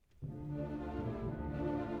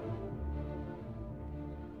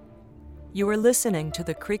You are listening to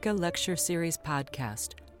the Krika Lecture Series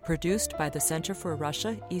podcast, produced by the Center for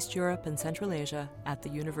Russia, East Europe, and Central Asia at the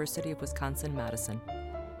University of Wisconsin-Madison.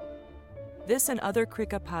 This and other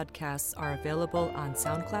Krika podcasts are available on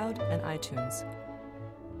SoundCloud and iTunes.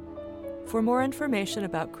 For more information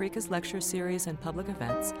about Krika's lecture series and public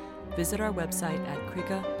events, visit our website at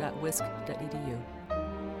krika.wisc.edu.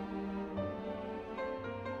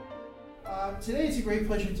 Today it's a great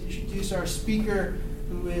pleasure to introduce our speaker,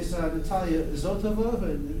 who is Natalia Zotova.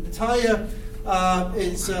 And Natalia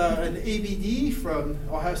is an ABD from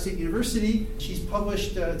Ohio State University. She's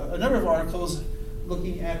published a number of articles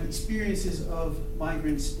looking at the experiences of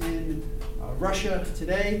migrants in Russia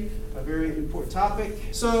today, a very important topic.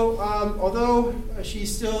 So although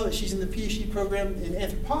she's in the PhD program in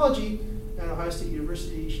anthropology at Ohio State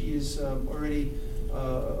University, she is already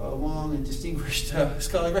a long and distinguished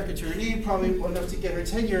scholarly record to her name, probably enough to get her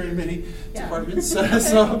tenure in many departments. And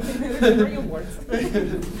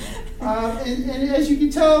as you can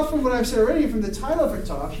tell from what I've said already, from the title of her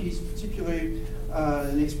talk, she's particularly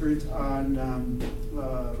an expert on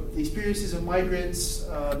the experiences of migrants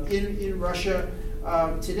in Russia.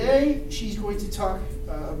 Today, she's going to talk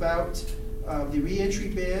about the reentry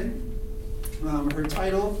ban. Her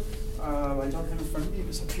title, I don't have it in front of me,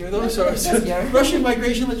 it's up here though. So it's Russian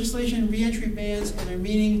migration legislation, reentry bans, and their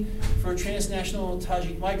meaning for transnational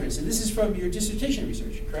Tajik migrants. And this is from your dissertation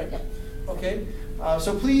research, correct? Yep. Okay.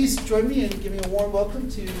 So please join me in giving a warm welcome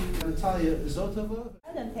to Natalia Zotova.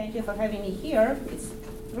 And thank you for having me here. It's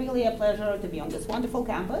really a pleasure to be on this wonderful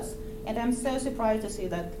campus. And I'm so surprised to see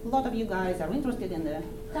that a lot of you guys are interested in the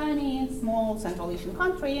tiny, small Central Asian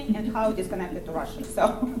country and how it is connected to Russia.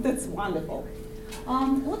 So that's wonderful.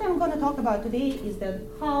 What I'm going to talk about today is that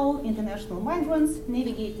how international migrants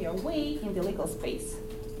navigate their way in the legal space,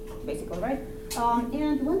 basically, right?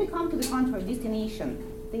 And when they come to the country of destination,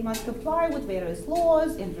 they must comply with various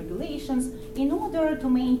laws and regulations in order to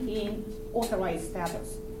maintain authorized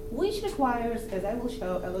status, which requires, as I will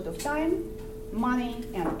show, a lot of time, money,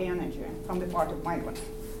 and energy from the part of migrants.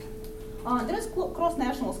 There is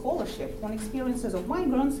cross-national scholarship on experiences of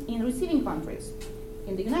migrants in receiving countries,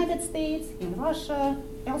 in the United States, in Russia,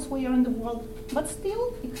 elsewhere in the world, but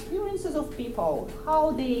still experiences of people, how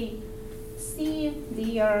they see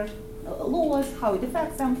their laws, how it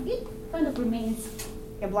affects them, it kind of remains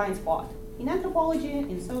a blind spot in anthropology,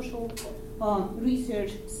 in social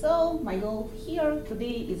research. So my goal here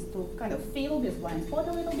today is to kind of fill this blind spot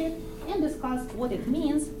a little bit and discuss what it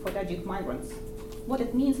means for Tajik migrants, what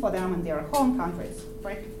it means for them in their home countries,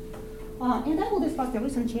 right? And I will discuss the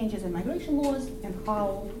recent changes in migration laws and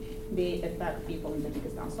how they affect people in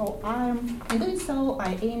Tajikistan. So in doing so,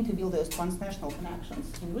 I aim to build those transnational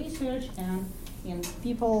connections in research and in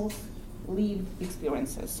people's lived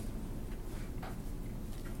experiences.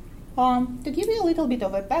 To give you a little bit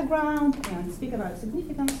of a background and speak about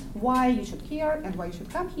significance, why you should care and why you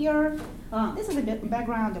should come here, this is a bit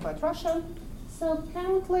background about Russia. So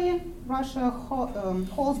currently, Russia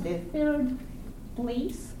holds the third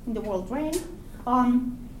place in the world rank.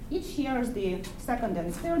 It shares the second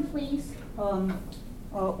and third place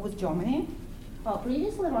with Germany.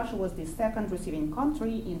 Previously, Russia was the second receiving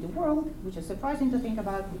country in the world, which is surprising to think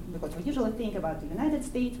about because we usually think about the United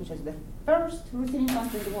States, which is the first receiving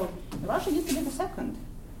country in the world. Russia used to be the second,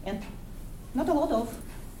 and not a lot of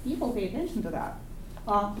people pay attention to that.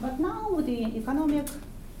 But now with the economic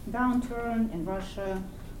downturn in Russia,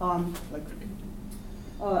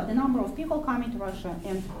 the number of people coming to Russia,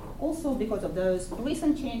 and also because of those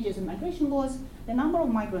recent changes in migration laws, the number of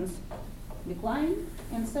migrants declined,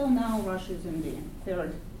 and so now Russia is in the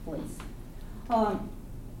third place.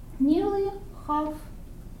 Nearly half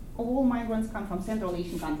of all migrants come from Central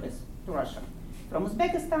Asian countries to Russia, from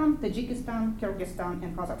Uzbekistan, Tajikistan, Kyrgyzstan,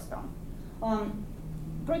 and Kazakhstan.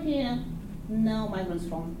 Pretty no migrants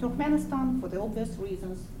from Turkmenistan for the obvious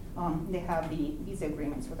reasons. They have the visa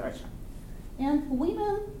agreements with Russia. And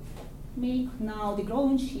women make now the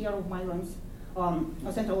growing share of migrants,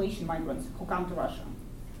 Central Asian migrants who come to Russia.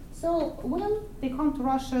 So when they come to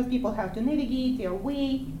Russia, people have to navigate their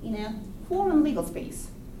way in a foreign legal space.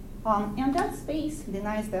 And that space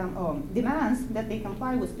demands that they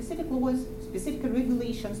comply with specific laws, specific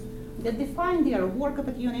regulations that define their work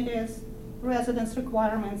opportunities, residence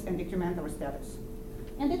requirements, and documentary status.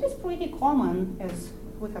 And it is pretty common, as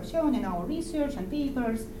we have shown in our research and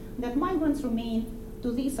papers, that migrants remain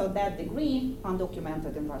to this or that degree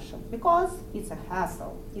undocumented in Russia because it's a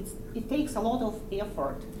hassle. It takes a lot of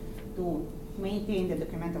effort to maintain the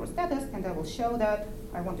documentary status, and I want to show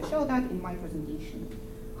that in my presentation.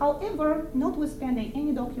 However, notwithstanding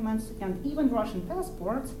any documents and even Russian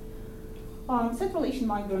passports, Central Asian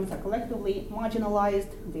migrants are collectively marginalized,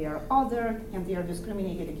 they are othered, and they are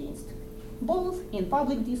discriminated against, both in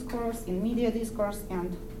public discourse, in media discourse,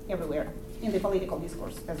 and everywhere, in the political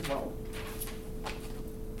discourse as well.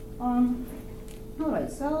 All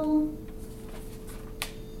right, so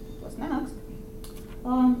what's next?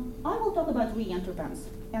 I will talk about re-entrants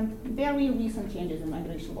and very recent changes in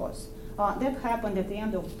migration laws. That happened at the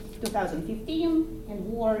end of 2015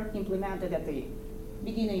 and were implemented at the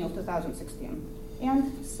beginning of 2016.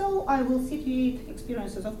 And so I will situate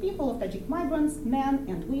experiences of people, of Tajik migrants, men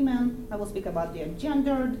and women. I will speak about their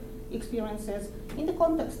gendered experiences. In the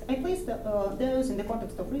context, I place those in the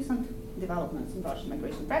context of recent developments in Russian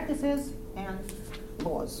migration practices and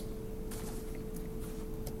laws.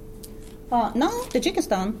 Now,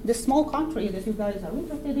 Tajikistan, this small country that you guys are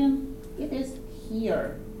interested in, it is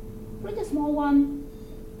here. Pretty small one,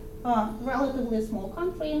 relatively small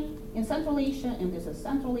country in Central Asia, and this is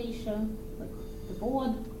Central Asia, like the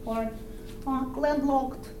broad part,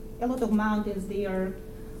 landlocked, a lot of mountains there.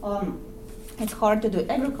 It's hard to do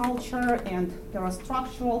agriculture, and there are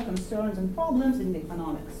structural concerns and problems in the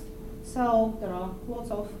economics. So there are lots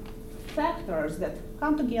of factors that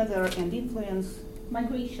come together and influence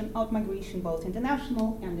migration, out-migration, both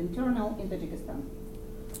international and internal in Tajikistan.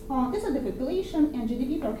 This is the population, and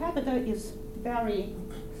GDP per capita is very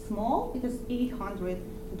small. It is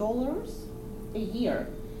 $800 a year.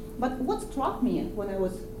 But what struck me when I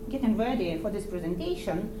was getting ready for this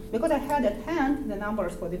presentation, because I had at hand the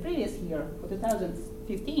numbers for the previous year, for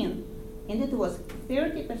 2015, and it was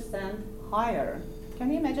 30% higher.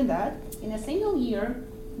 Can you imagine that? In a single year,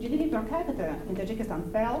 GDP per capita in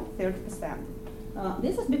Tajikistan fell 30%.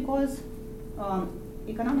 This is because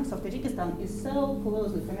economics of Tajikistan is so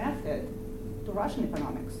closely connected to Russian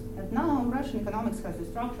economics. And now Russian economics has the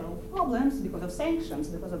structural problems because of sanctions,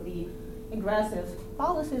 because of the aggressive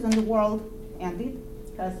policies in the world, and it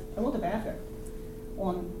has a lot of effect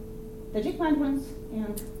on Tajik migrants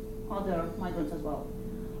and other migrants as well.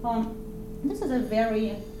 This is a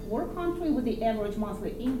very poor country with the average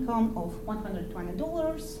monthly income of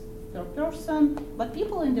 $120 per person, but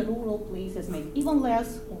people in the rural places make even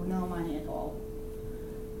less or no money at all.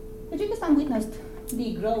 Tajikistan witnessed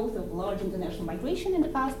the growth of large international migration in the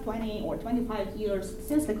past 20 or 25 years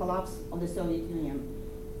since the collapse of the Soviet Union.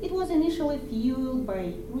 It was initially fueled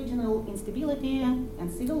by regional instability and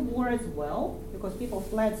civil war as well, because people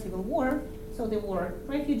fled civil war, so there were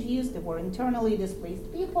refugees, there were internally displaced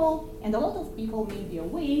people, and a lot of people made their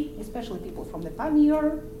way, especially people from the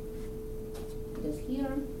Pamir, it is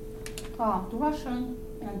here, to Russia,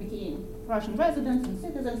 and became Russian residents and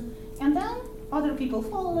citizens, and then other people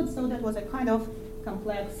followed, so that was a kind of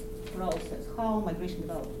complex process, how migration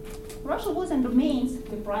developed. Russia was and remains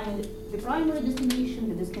the primary destination,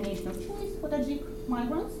 the destination of choice for Tajik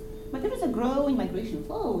migrants, but there is a growing migration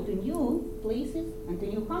flow to new places and to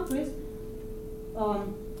new countries.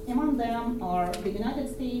 Among them are the United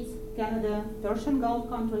States, Canada, Persian Gulf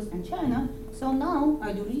countries, and China. So now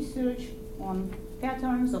I do research on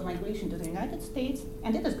patterns of migration to the United States,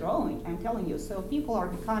 and it is growing, I'm telling you. So people are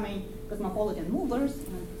becoming cosmopolitan movers,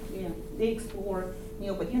 and they explore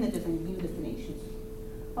new opportunities and new destinations.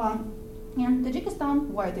 And Tajikistan,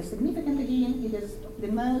 why it is significant again, it is the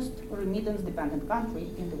most remittance-dependent country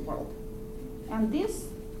in the world. And this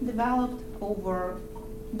developed over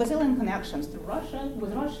bazillion connections to Russia,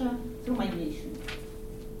 with Russia, through migration.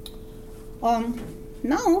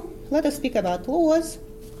 Now, let us speak about laws.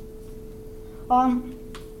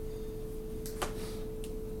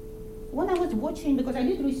 When I was watching, because I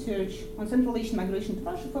did research on Central Asian migration to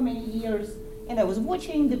Russia for many years, and I was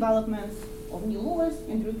watching developments of new laws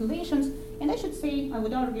and regulations, and I should say, I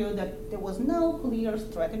would argue that there was no clear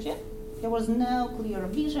strategy, there was no clear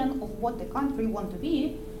vision of what the country wanted to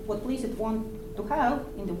be, what place it wanted to have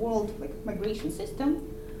in the world migration system.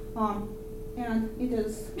 And it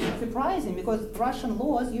is surprising because Russian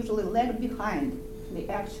laws usually lag behind the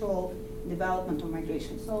actual development of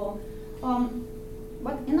migration. So,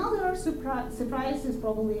 but another surprise is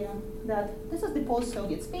probably that this is the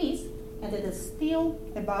post-Soviet space, and it is still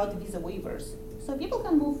about visa waivers. So people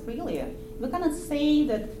can move freely. We cannot say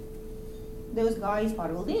that those guys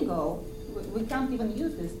are illegal. We can't even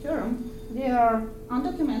use this term. They are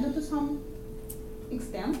undocumented to some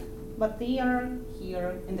extent, but they are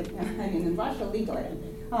here in Russia legally.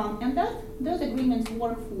 And those agreements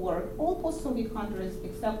work for all post-Soviet countries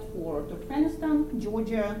except for Turkmenistan,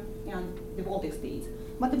 Georgia, and the Baltic states.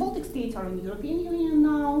 But the Baltic states are in the European Union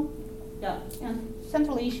now, and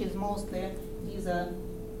Central Asia is mostly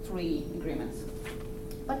visa-free agreements.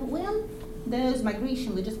 But when those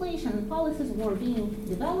migration legislation and policies were being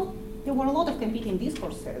developed, there were a lot of competing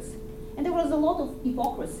discourses. And there was a lot of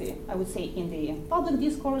hypocrisy, I would say, in the public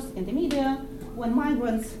discourse, in the media, when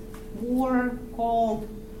migrants were called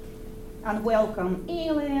unwelcome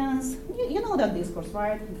aliens. You know that discourse,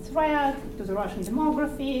 right? The threat to the Russian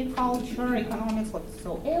demography, culture, economics,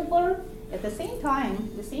 whatsoever. At the same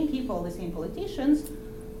time, the same people, the same politicians,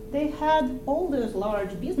 they had all those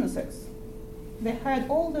large businesses. They had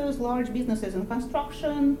all those large businesses in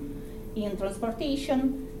construction, in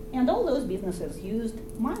transportation, and all those businesses used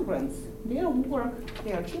migrants, their work,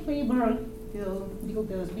 their cheap labor to build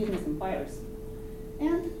those business empires.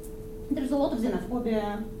 And there's a lot of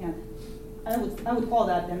xenophobia, and I would call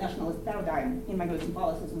that the nationalist paradigm in migration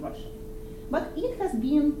policies in Russia. But it has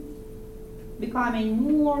been becoming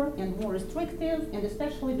more and more restrictive, and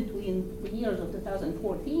especially between the years of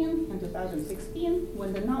 2014 and 2016,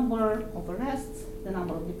 when the number of arrests, the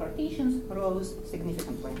number of deportations rose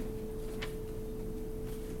significantly.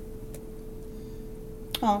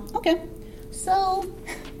 Okay, so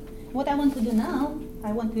what I want to do now,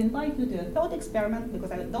 I want to invite you to a thought experiment,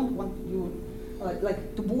 because I don't want you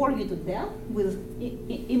to bore you to death with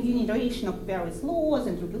enumeration of various laws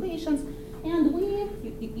and regulations. And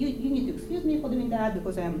you need to excuse me for doing that,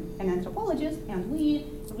 because I'm an anthropologist, and we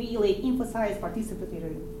really emphasize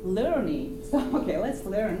participatory learning. So, okay, let's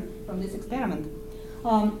learn from this experiment.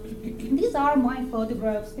 These are my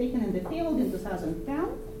photographs taken in the field in 2010.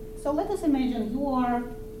 So let us imagine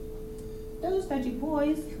those Tajik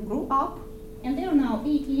boys grew up, and they're now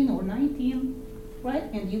 18 or 19, right?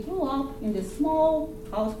 And you grew up in this small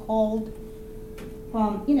household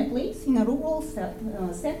in a place, in a rural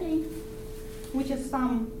setting, which is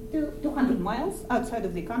some 200 miles outside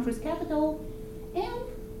of the country's capital, and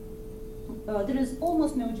there is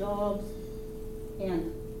almost no jobs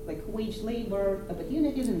and wage labor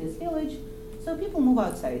opportunities in this village, so people move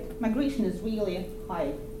outside. Migration is really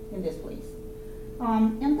high in this place.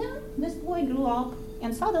 And then this boy grew up,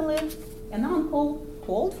 and suddenly an uncle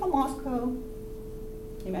called from Moscow,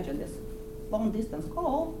 imagine this, long distance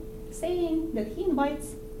call, saying that he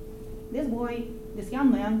invites this boy, this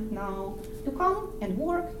young man now, to come and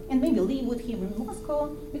work and maybe live with him in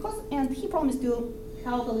Moscow, and he promised to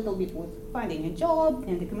help a little bit with finding a job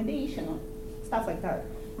and accommodation or stuff like that.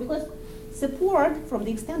 Because support from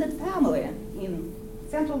the extended family in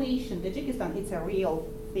Central Asia, Tajikistan, it's a real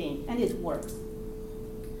thing, and it works.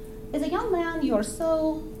 As a young man, you are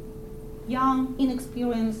so young,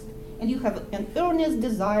 inexperienced, and you have an earnest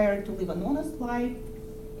desire to live an honest life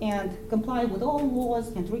and comply with all laws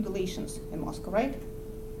and regulations in Moscow, right?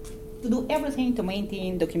 To do everything to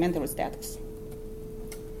maintain documentary status.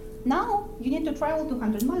 Now, you need to travel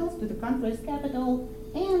 200 miles to the country's capital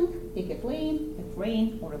and take a plane, a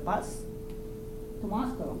train, or a bus to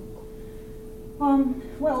Moscow.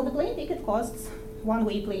 Well, the plane ticket costs,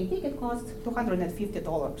 one-way plane ticket costs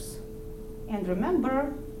 $250. And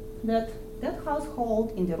remember that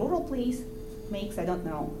household in the rural place makes, I don't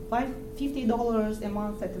know, $50 a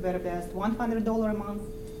month at the very best, $100 a month.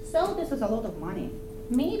 So this is a lot of money.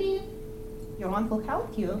 Maybe your uncle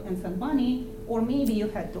helped you and sent money, or maybe you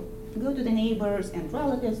had to go to the neighbors and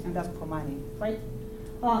relatives and ask for money, right?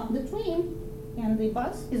 The train and the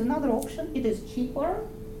bus is another option. It is cheaper,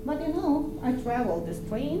 but I traveled this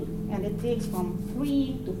train, and it takes from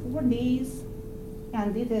 3 to 4 days,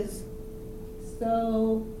 and it is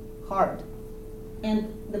so hard.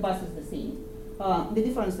 And the bus is the same. The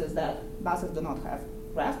difference is that buses do not have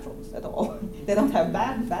restrooms at all. They don't have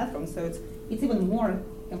bathrooms, so it's even more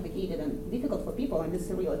complicated and difficult for people, and it's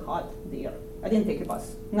really hot there. I didn't take a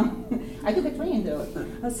bus. No, I took a train though.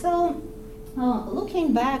 So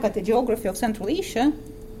looking back at the geography of Central Asia,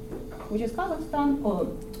 which is Kazakhstan, or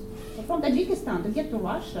from Tajikistan to get to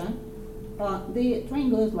Russia, the train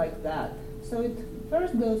goes like that. So it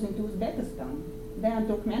first goes into Uzbekistan, then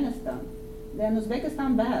Turkmenistan, then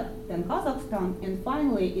Uzbekistan back, then Kazakhstan, and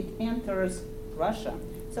finally it enters Russia.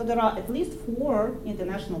 So there are at least 4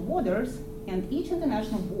 international borders, and each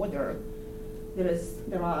international border,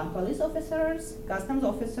 there are police officers, customs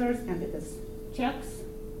officers, and it is checks,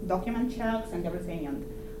 document checks, and everything, and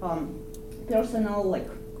personal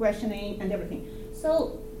questioning and everything.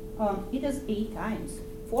 So it is 8 times.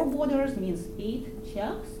 4 borders means 8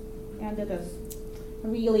 checks, and it is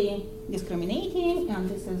really discriminating, and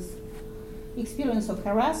this is experience of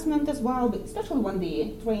harassment as well, but especially when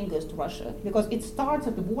the train goes to Russia, because it starts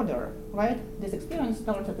at the border, right? This experience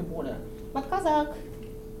starts at the border. But Kazakh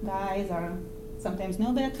guys are sometimes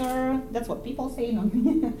no better. That's what people say, not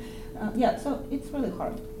me. Yeah, so it's really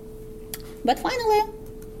hard. But finally,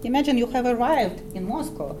 imagine you have arrived in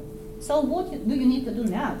Moscow. So what do you need to do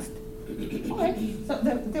next? All right, so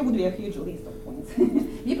there would be a huge list of points.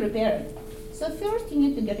 Be prepared. So first you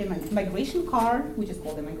need to get a migration card, which is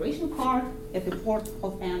called a migration card, at the port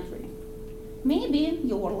of entry. Maybe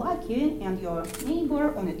you were lucky and your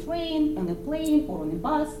neighbor on a train, on a plane, or on a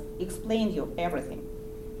bus explained you everything.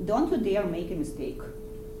 Don't you dare make a mistake.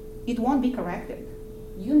 It won't be corrected.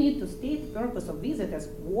 You need to state the purpose of visit as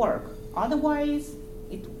work. Otherwise,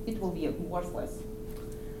 it will be worthless.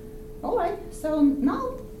 All right, so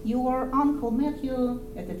now your uncle met you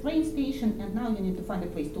at the train station and now you need to find a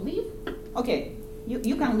place to live. Okay,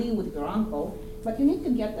 you can live with your uncle, but you need to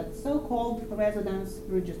get that so-called residence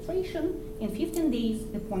registration in 15 days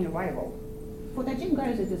upon arrival. For Tajik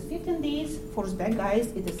guys, it is 15 days. For Uzbek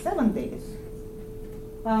guys, it is 7 days.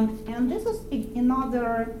 And this is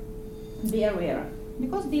another barrier,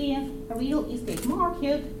 because the real estate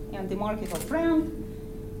market and the market of rent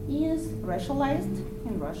is racialized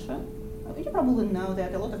in Russia. You probably know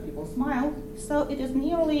that a lot of people smile, so it is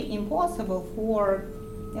nearly impossible for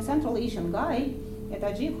a Central Asian guy, a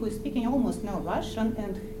Tajik who is speaking almost no Russian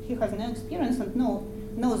and he has no experience and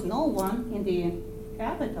knows no one in the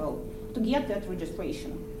capital, to get that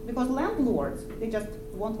registration. Because landlords, they just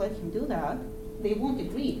won't let him do that. They won't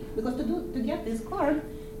agree. Because to get this card,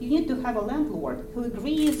 you need to have a landlord who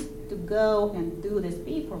agrees to go and do this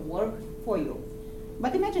paperwork for you.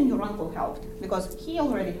 But imagine your uncle helped, because he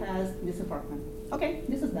already has this apartment. Okay,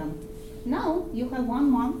 this is done. Now you have 1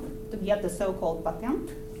 month to get the so-called patent.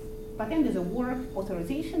 Patent is a work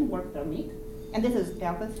authorization, work permit, and this is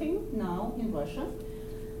everything now in Russia.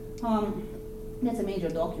 That's a major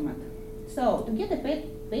document. So to get a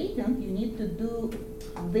patent, you need to do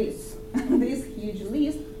this, this huge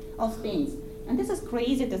list of things. And this is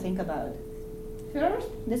crazy to think about. First,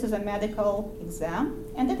 this is a medical exam,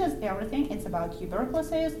 and it is everything. It's about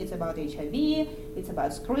tuberculosis, it's about HIV, it's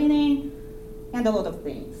about screening, and a lot of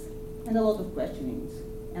things, and a lot of questionings.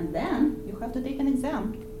 And then you have to take an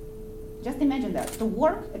exam. Just imagine that. To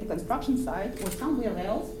work at a construction site or somewhere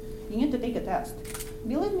else, you need to take a test.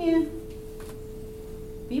 Believe me,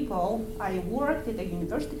 people, I worked at a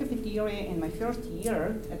university cafeteria in my first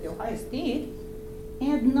year at the Ohio State,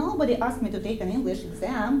 and nobody asked me to take an English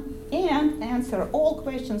exam and answer all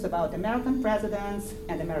questions about American presidents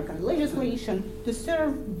and American legislation to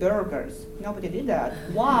serve burgers. Nobody did that.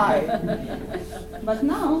 Why? But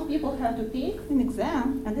now people have to take an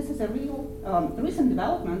exam, and this is a real recent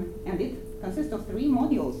development, and it consists of 3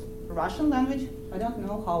 modules. Russian language, I don't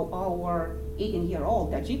know how our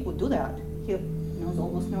 18-year-old Tajik would do that. He knows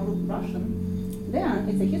almost no Russian. Then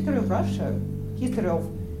it's a history of Russia, history of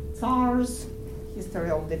Tsars, history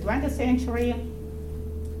of the 20th century,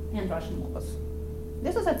 and Russian laws.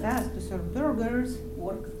 This is a test to serve burgers,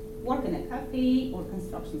 work in a cafe or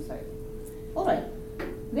construction site. All right,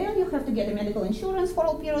 then you have to get a medical insurance for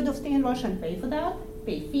all period of stay in Russia and pay for that,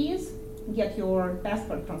 pay fees, get your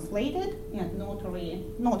passport translated and notary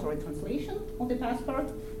translation of the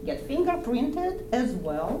passport, get fingerprinted as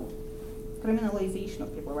well, criminalization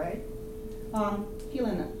of people, right? Fill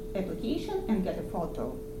in an application and get a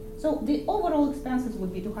photo. So the overall expenses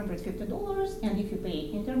would be $250, and if you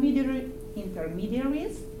pay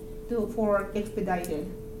intermediaries for expedited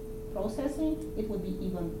processing, it would be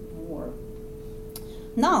even more.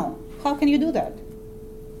 Now, how can you do that?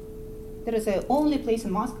 There is a only place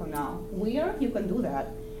in Moscow now where you can do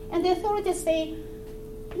that. And the authorities say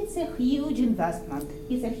it's a huge investment,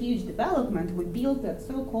 it's a huge development. We built that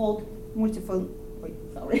so-called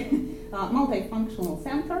multifunctional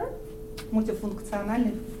center,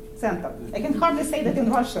 multifunctional center. I can hardly say that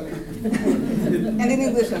in Russian and in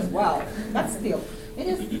English as well, but still. It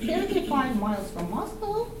is 35 miles from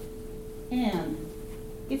Moscow, and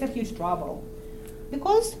it's a huge trouble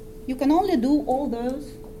because you can only do all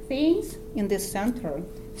those things in this center.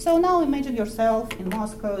 So now imagine yourself in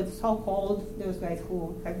Moscow. It's so cold. Those guys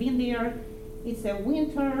who have been there, it's a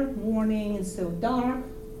winter morning, it's so dark,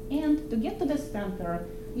 and to get to the center,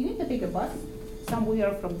 you need to take a bus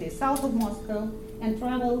somewhere from the south of Moscow and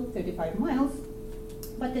travel 35 miles.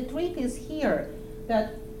 But the trick is here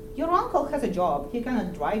that your uncle has a job. He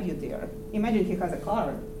cannot drive you there. Imagine he has a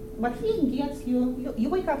car. But he gets you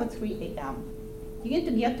wake up at 3 a.m. You need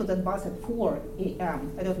to get to that bus at 4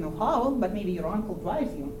 a.m. I don't know how, but maybe your uncle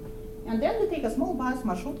drives you. And then you take a small bus,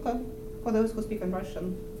 marshutka, for those who speak in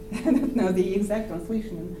Russian. I don't know the exact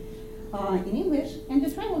translation in English. And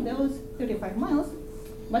you travel those 35 miles.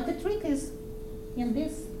 But the trick is in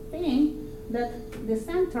this thing that the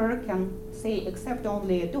center can say accept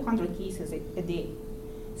only 200 cases a day.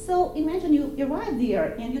 So imagine you arrive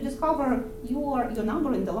there and you discover your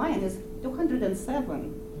number in the line is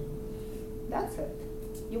 207. That's it.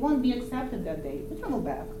 You won't be accepted that day. You travel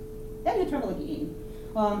back. Then you travel again.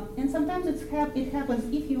 And sometimes it happens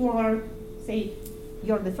if you are say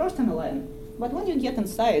you're the first in the line. But when you get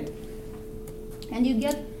inside and you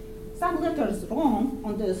get some letters wrong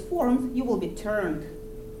on those forms, you will be turned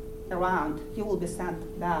around. You will be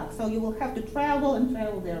sent back. So you will have to travel and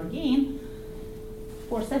travel there again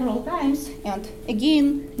for several times and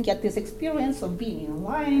again get this experience of being in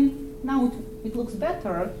line. Now it looks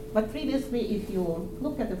better, but previously if you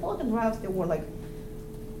look at the photographs, they were like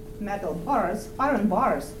metal bars, iron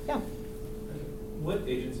bars. Yeah. What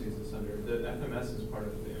agency is this under? The FMS is part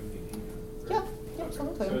of the MPD. Right? Yeah,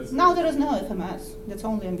 absolutely. So now there is no FMS. That's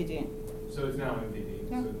only MPD. So it's now MPD.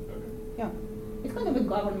 Yeah. So, okay. Yeah. It's kind of a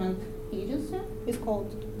government agency. It's called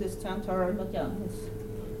this center, but yeah,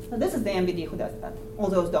 so this is the MPD who does that. All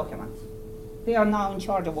those documents. They are now in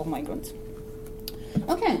charge of all migrants.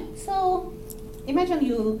 Okay, so imagine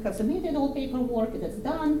you have submitted all paperwork, it is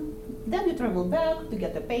done. Then you travel back to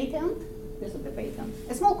get the patent. This is the patent.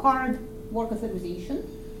 A small card, work authorization.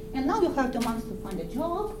 And now you have 2 months to find a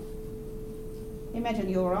job. Imagine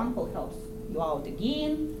your uncle helps you out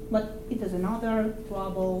again, but it is another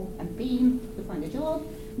trouble and pain to find a job.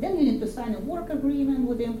 Then you need to sign a work agreement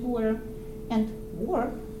with the employer and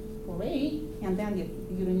work for A, and then you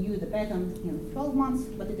renew the patent in 12 months,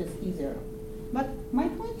 but it is easier. But my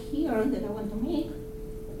point here that I want to make,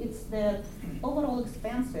 it's the overall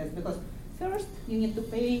expenses, because first you need to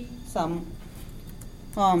pay some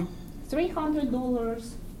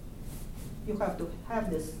 $300. You have to have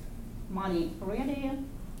this money ready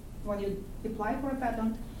when you apply for a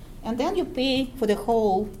patent, and then you pay for the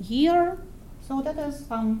whole year, so that is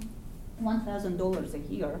some $1,000 a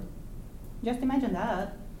year. Just imagine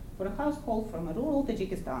that for a household from a rural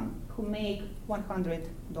Tajikistan who make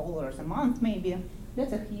 $100 a month maybe.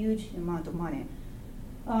 That's a huge amount of money.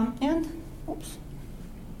 And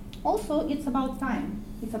also it's about time.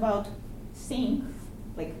 It's about sync.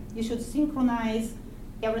 Like you should synchronize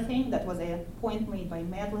everything. That was a point made by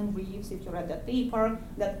Madeline Reeves, if you read that paper,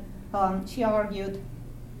 that she argued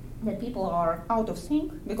that people are out of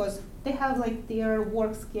sync because they have like their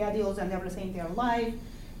work schedules and everything in their life,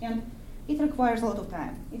 and it requires a lot of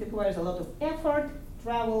time. It requires a lot of effort,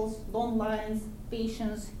 travels, long lines,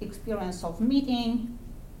 patience, experience of meeting,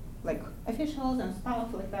 like officials and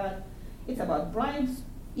stuff like that. It's about bribes.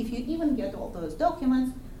 If you even get all those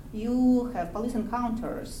documents, you have police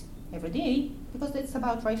encounters every day because it's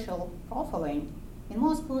about racial profiling in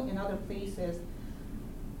Moscow and other places.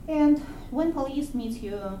 And when police meet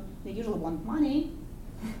you, they usually want money,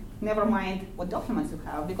 never mind what documents you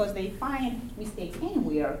have, because they find mistakes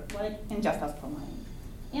anywhere, right, and just ask for money.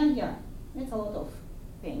 And yeah, it's a lot of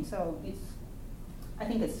things. So I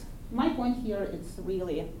think my point here, it's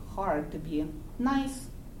really hard to be nice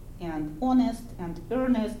and honest and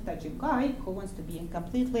earnest Tajik guy who wants to be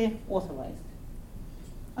completely authorized.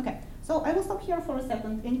 Okay, so I will stop here for a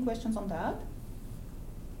second. Any questions on that?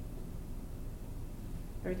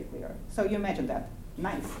 Pretty clear. So you imagine that.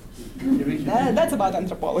 Nice. That's about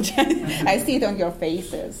anthropology. I see it on your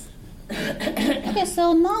faces. Okay,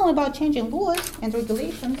 so now about changing laws and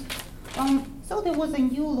regulations. So there was a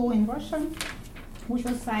new law in Russia, which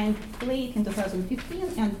was signed late in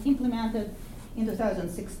 2015 and implemented in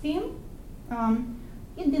 2016.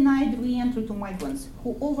 It denied re-entry to migrants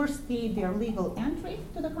who overstayed their legal entry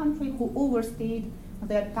to the country, who overstayed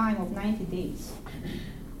their time of 90 days.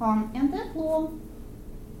 And that law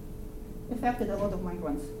affected a lot of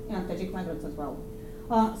migrants, and Tajik migrants as well.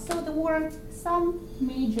 So there were some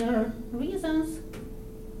major reasons,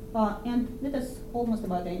 and that is almost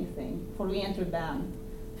about anything for re-entry ban.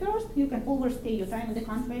 First, you can overstay your time in the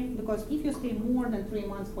country, because if you stay more than 3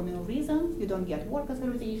 months for no reason, you don't get work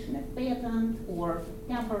authorization, a patent, or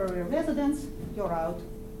temporary residence, you're out.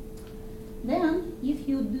 Then, if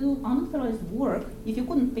you do unauthorized work, if you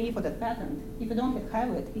couldn't pay for that patent, if you don't have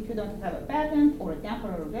it, if you don't have a patent or a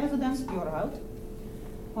temporary residence, you're out.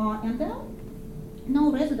 And then,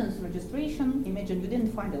 no residence registration. Imagine you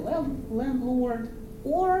didn't find a landlord,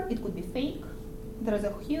 or it could be fake. There is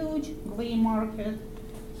a huge gray market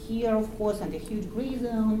here, of course, and a huge gray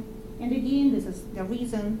zone. And again, this is the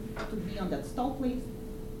reason to be on that stop list,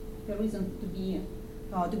 the reason to be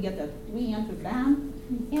to get that re-entry ban.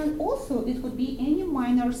 And also, it could be any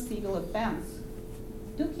minor civil offense.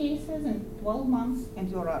 2 cases in 12 months,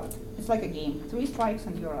 and you're out. It's like a game. 3 strikes,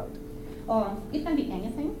 and you're out. It can be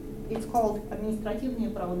anything. It's called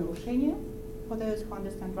административные правонарушения, for those who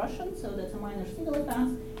understand Russian, so that's a minor civil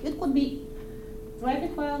offense. It could be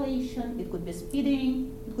traffic violation, it could be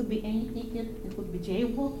speeding, it could be any ticket, it could be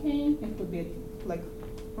jaywalking, it could be like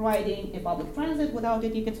riding a public transit without a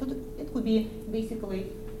ticket, so it could be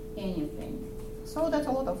basically anything. So that's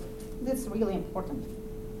really important.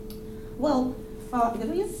 Well,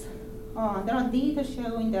 there is there are data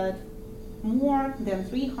showing that more than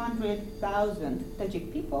 300,000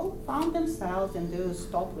 Tajik people found themselves in those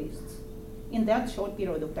stop lists in that short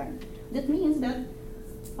period of time. That means that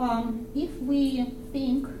if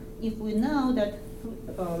we know that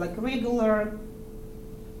like regular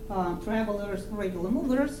travelers, regular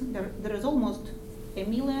movers, there is almost 1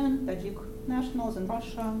 million Tajik nationals in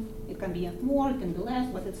Russia. It can be more, it can be less,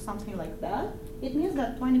 but it's something like that. It means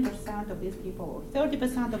that 20% of these people, or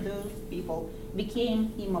 30% of those people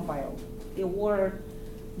became immobile. They were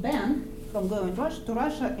banned from going to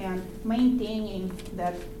Russia and maintaining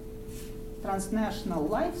that transnational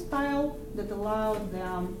lifestyle that allowed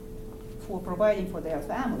them for providing for their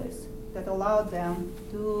families, that allowed them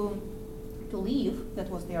to live, that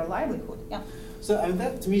was their livelihood. Yeah. So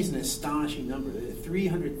that to me is an astonishing number,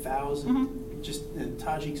 300,000 just in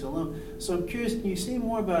Tajiks alone. So I'm curious, can you say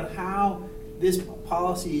more about how this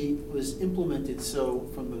policy was implemented so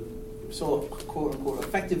quote unquote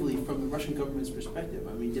effectively from the Russian government's perspective?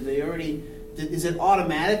 I mean, is it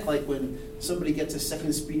automatic, like when somebody gets a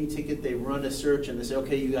second speeding ticket, they run a search and they say,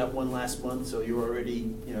 okay, you got one last month, so you're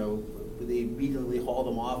already, they immediately haul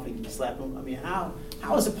them off and slap them? I mean, how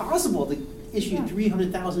is it possible to issue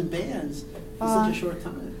 300,000 bans in such a short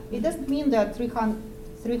time? It doesn't mean that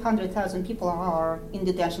 300,000 people are in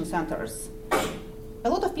detention centers. A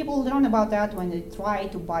lot of people learn about that when they try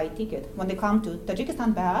to buy a ticket. When they come to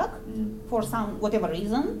Tajikistan back for some whatever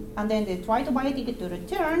reason, and then they try to buy a ticket to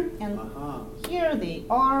return, and here they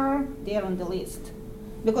are on the list.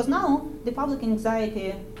 Because now the public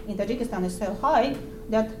anxiety in Tajikistan is so high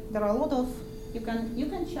that there are a lot of, you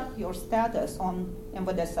can check your status on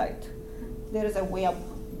MVD site. There is a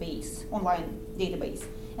web-based online database.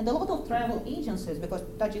 And a lot of travel agencies, because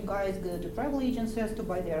Tajik guys go to travel agencies to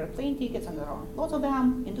buy their plane tickets, and there are lots of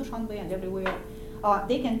them in Dushanbe and everywhere,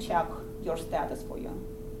 they can check your status for you.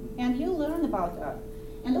 And you learn about that.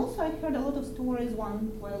 And also I heard a lot of stories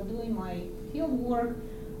while doing my field work.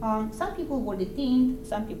 Some people were detained,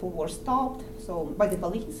 some people were stopped by the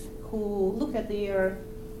police, who looked at their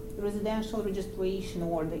residential registration,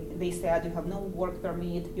 or they said you have no work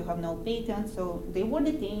permit, you have no patent, so they were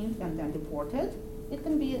detained and then deported. It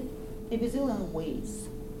can be a bazillion ways.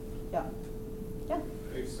 Yeah.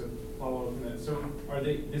 Okay, so follow up on that. So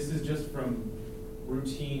this is just from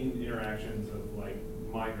routine interactions of like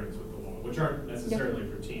migrants with the law, which aren't necessarily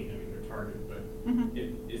routine, I mean they're targeted, but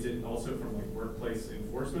is it also from like workplace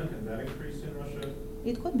enforcement? Has that increased in Russia?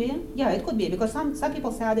 It could be, it could be, because some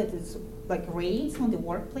people said that it's like raids on the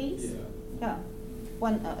workplace. Yeah.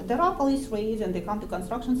 When there are police raids and they come to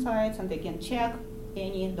construction sites and they can check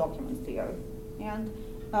any documents there. And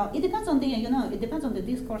it depends on the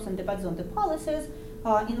discourse and depends on the policies.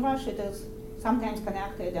 In Russia, it is sometimes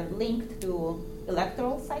connected and linked to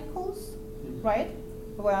electoral cycles, right?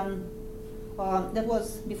 When that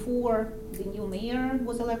was before the new mayor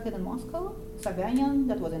was elected in Moscow, Sobyanin.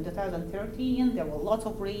 That was in 2013. There were lots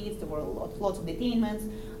of raids. There were lots of detainments.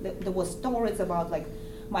 There was stories about like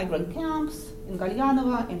migrant camps in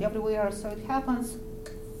Galyanovo and everywhere. So it happens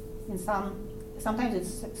in sometimes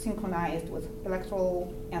it's synchronized with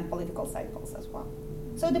electoral and political cycles as well.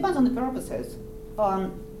 So it depends on the purposes.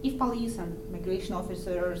 If police and migration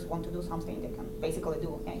officers want to do something, they can basically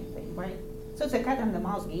do anything, right? So it's a cat and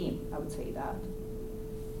mouse game, I would say that.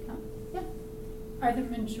 Yeah. Are the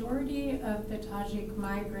majority of the Tajik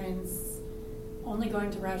migrants only going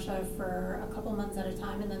to Russia for a couple months at a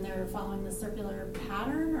time, and then they're following the circular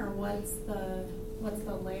pattern, or what's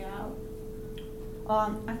the layout?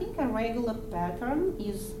 I think a regular pattern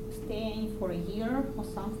is staying for a year or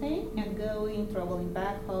something and traveling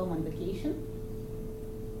back home on vacation.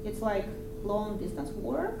 It's like long distance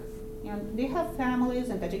work, and they have families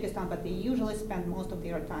in Tajikistan, but they usually spend most of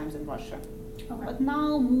their times in Russia. Okay. But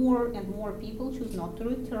now more and more people choose not to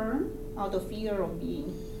return out of fear of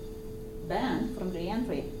being banned from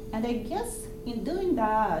re-entry. And I guess in doing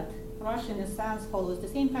that, Russia in a sense follows the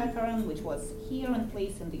same pattern which was here in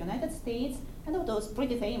place in the United States, and it was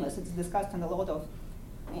pretty famous. It's discussed in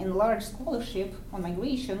large scholarship on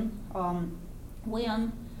migration.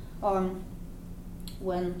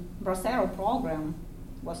 When Bracero program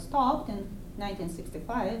was stopped in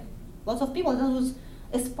 1965, lots of people, there was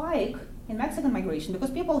a spike in Mexican migration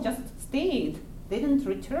because people just stayed. They didn't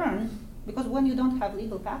return because when you don't have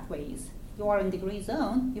legal pathways, you are in the gray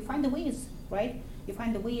zone, you find the ways, right? You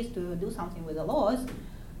find the ways to do something with the laws.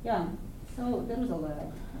 Yeah, so there was a lag,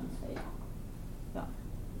 I would say.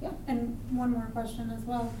 Yeah. And one more question as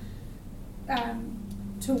well.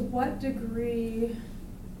 To what degree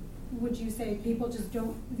would you say people just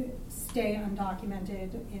don't stay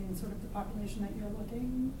undocumented in sort of the population that you're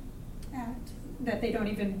looking at? that they don't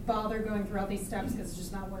even bother going through all these steps because it's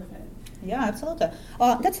just not worth it? Yeah, absolutely.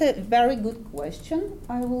 That's a very good question.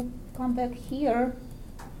 I will come back here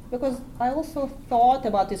because I also thought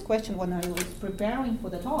about this question when I was preparing for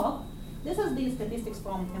the talk. This is the statistics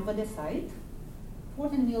from MVD site.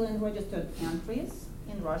 14 million registered entries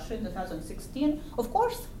in Russia in 2016. Of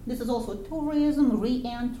course, this is also tourism,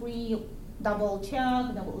 re-entry, double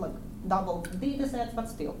check, double data sets, but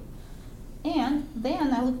still. And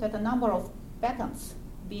then I looked at the number of patents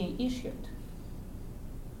being issued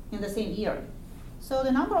in the same year. So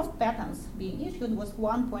the number of patents being issued was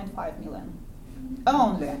 1.5 million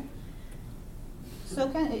only. So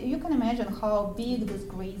you can imagine how big this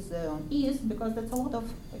gray zone is, because that's a lot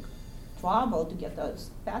of trouble to get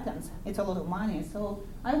those patents. It's a lot of money. So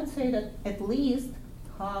I would say that at least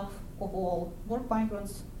half of all work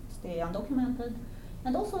migrants stay undocumented.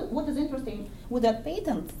 And also what is interesting with that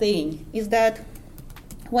patent thing is that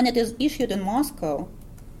when it is issued in Moscow,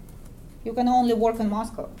 you can only work in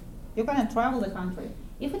Moscow. You cannot travel the country.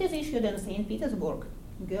 If it is issued in St. Petersburg,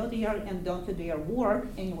 go there and don't do your work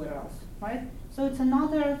anywhere else, right? So it's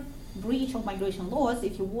another breach of migration laws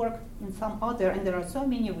if you work in some other, and there are so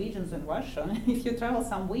many regions in Russia, if you travel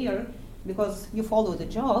somewhere because you follow the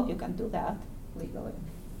job, you can do that legally.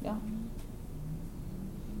 Yeah.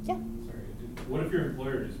 Yeah. Sorry, what if your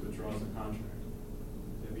employer just withdraws the contract?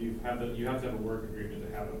 If you have to have a work agreement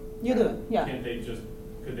to have a. You do, yeah.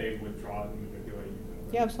 Could they withdraw it and manipulate you?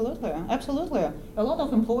 Yeah, absolutely, absolutely. A lot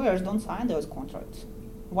of employers don't sign those contracts.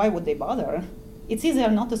 Why would they bother? It's easier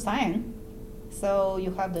not to sign. So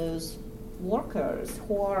you have those workers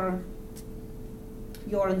who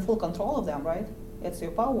you're in full control of them, right? It's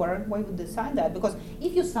your power. Why would they sign that? Because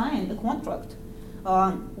if you sign the contract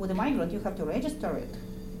with a migrant, you have to register it.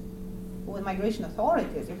 With migration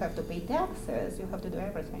authorities, you have to pay taxes. You have to do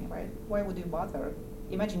everything, right? Why would you bother?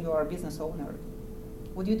 Imagine you are a business owner.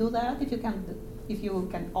 Would you do that if you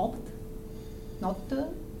can opt not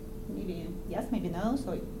to? Maybe yes, maybe no.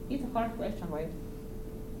 So it's a hard question, right?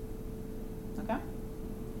 Okay.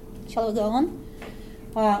 Shall we go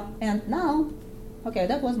on? And now, okay,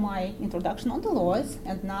 that was my introduction on the laws,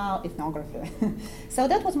 and now ethnography. So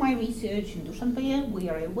that was my research in Dushanbe,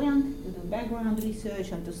 where I went to do background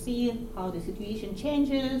research and to see how the situation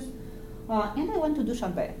changes. And I went to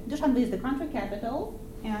Dushanbe. Dushanbe is the country capital,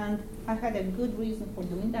 and I had a good reason for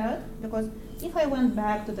doing that, because if I went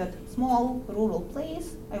back to that small rural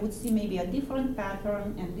place, I would see maybe a different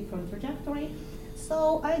pattern and different trajectory.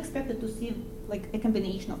 So I expected to see like a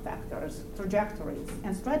combination of factors, trajectories,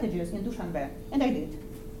 and strategies in Dushanbe, and I did.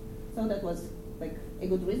 So that was like a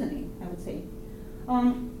good reasoning, I would say.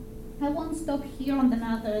 I won't stop here on the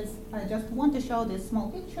methods. I just want to show this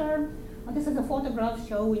small picture. This is a photograph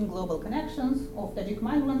showing global connections of Tajik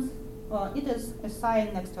migrants. It is a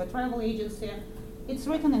sign next to a travel agency. It's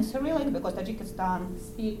written in Cyrillic because Tajikistan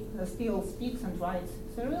still speaks and writes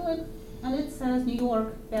Cyrillic. And it says New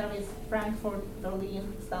York, Paris, Frankfurt,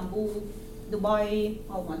 Berlin, Istanbul, Dubai,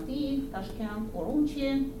 Almaty, Tashkent,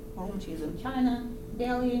 Urumqi. Urumqi is in China,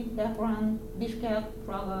 Delhi, Tehran, Bishkek,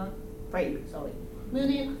 Prague,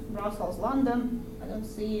 Munich, Brussels, London. I don't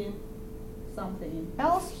see something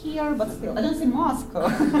else here, but still, I don't see Moscow.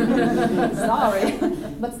 Sorry,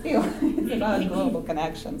 but still, it's about global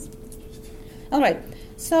connections. All right,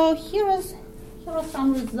 so here are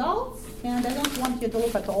some results, and I don't want you to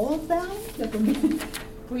look at all of them. That would be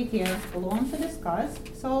pretty long to discuss.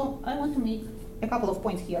 So I want to make a couple of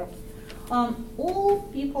points here. All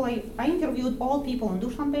people, I interviewed all people in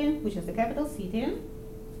Dushanbe, which is the capital city,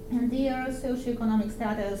 and their socioeconomic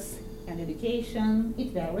status and education,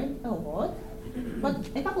 it varied a lot. But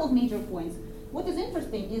a couple of major points. What is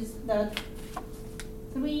interesting is that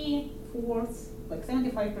 3/4, like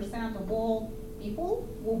 75% of all people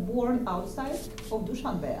were born outside of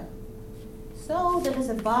Dushanbe. So there is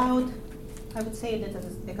about, I would say that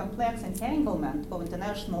is a complex entanglement of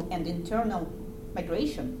international and internal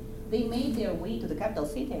migration. They made their way to the capital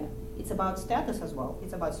city. It's about status as well.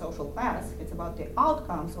 It's about social class. It's about the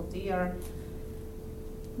outcomes of their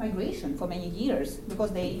migration for many years,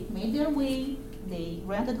 because they made their way, they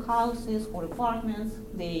rented houses or apartments,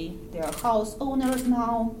 they are house owners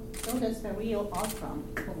now. So that's the real outcome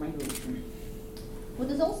of migration. What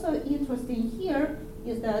is also interesting here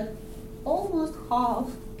is that almost half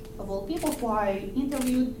of all people who I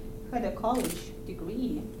interviewed had a college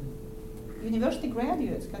degree. University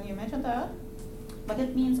graduates, can you imagine that? But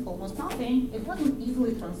it means almost nothing. It doesn't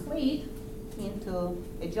easily translate into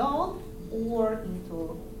a job or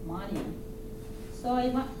into money. So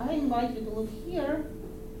I invite you to look here,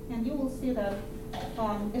 and you will see that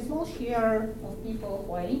a small share of people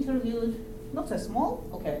who I interviewed, not so small,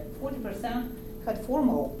 okay, 40%, had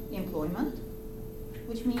formal employment,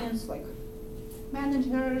 which means like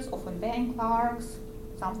managers, often bank clerks,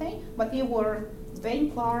 something, but they were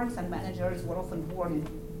bank clerks and managers were often born in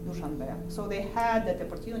Dushanbe. So they had that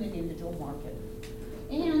opportunity in the job market.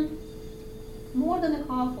 And more than a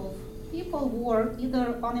half of people were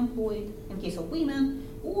either unemployed in case of women,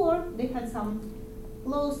 or they had some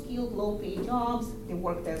low-skilled, low-paid jobs. They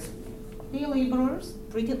worked as day laborers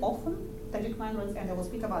pretty often, Tajik migrants, and I will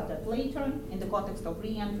speak about that later in the context of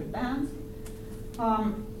re-entry bans.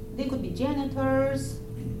 They could be janitors,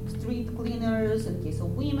 street cleaners in case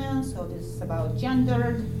of women, so this is about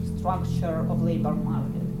gendered structure of labor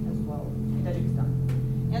market as well in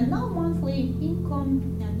Tajikistan. And now monthly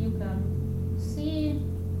income, and you can see,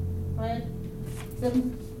 right, that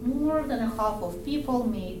more than a half of people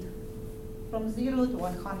made from $0 to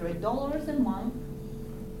 $100 a month,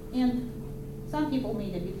 and some people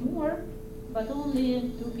made a bit more, but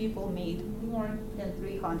only 2 people made more than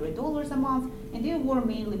 $300 a month, and they were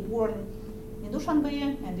mainly born in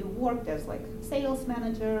Dushanbe, and they worked as like sales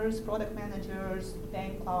managers, product managers,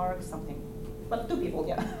 bank clerks, something. But 2 people,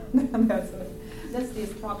 yeah. That's the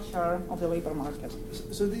structure of the labor market.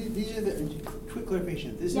 So these are the, quick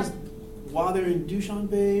clarification, this Yeah. is while they're in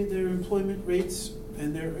Dushanbe, their employment rates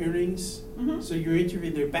and their earnings, so you're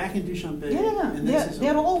interviewing, they're back in Dushanbe. Yeah, and this is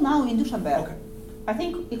they're all now in Dushanbe. Okay. I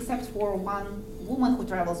think except for one woman who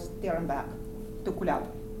travels there and back to Kulab.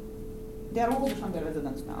 They're all Dushanbe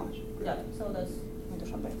residents now. Yeah, so that's in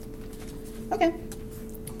Dushanbe. Okay.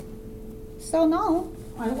 So now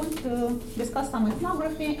I want to discuss some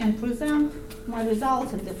ethnography and present my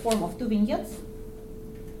results in the form of 2 vignettes,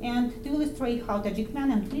 and to illustrate how Tajik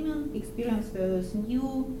men and women experience those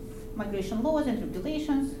new migration laws and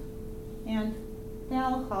regulations, and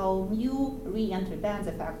tell how new re-entry bans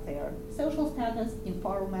affect their social status,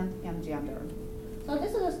 empowerment, and gender. So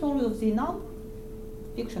this is a story of Zainab,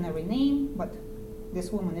 fictionary name, but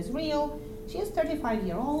this woman is real. She is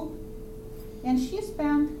 35-year-old, and she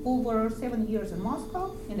spent over 7 years in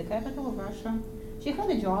Moscow, in the capital of Russia. She had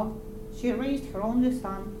a job, she raised her only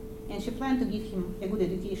son, and she planned to give him a good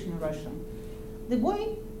education in Russia. The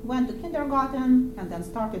boy went to kindergarten and then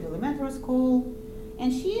started elementary school,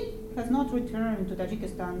 and she has not returned to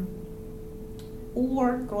Tajikistan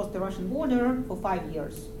or crossed the Russian border for 5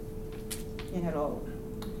 years in a row.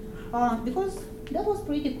 Because that was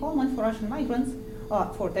pretty common for Russian migrants,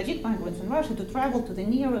 for Tajik migrants in Russia to travel to the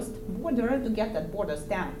nearest border to get that border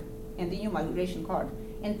stamp and the new migration card.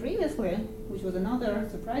 And previously, which was another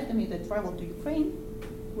surprise to me, they traveled to Ukraine,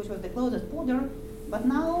 which was the closest border, but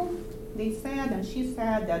now they said, and she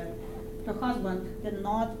said, that her husband did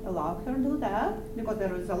not allow her to do that because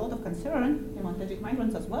there is a lot of concern among Tajik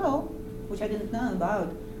migrants as well, which I didn't know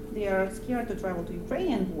about. They are scared to travel to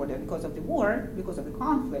Ukrainian border because of the war, because of the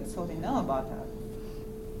conflict, so they know about that.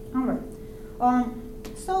 All right.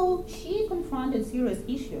 So she confronted serious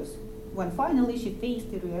issues when finally she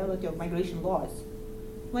faced the reality of migration laws.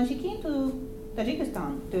 When she came to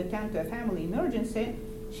Tajikistan to attend to a family emergency,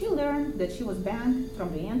 she learned that she was banned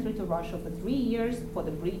from the entry to Russia for 3 years for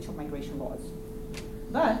the breach of migration laws.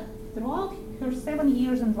 But throughout her 7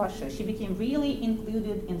 years in Russia, she became really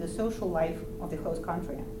included in the social life of the host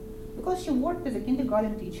country. Because she worked as a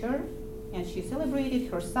kindergarten teacher, and she celebrated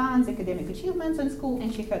her son's academic achievements in school,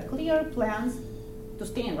 and she had clear plans to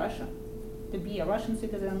stay in Russia, to be a Russian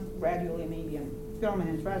citizen, gradually maybe a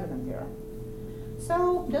permanent resident there.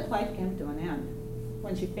 So that life came to an end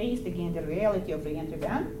when she faced again the reality of re-entry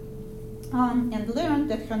ban, and learned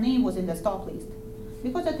that her name was in the stop list.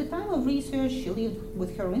 Because at the time of research, she lived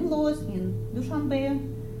with her in-laws in Dushanbe.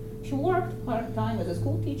 She worked part-time as a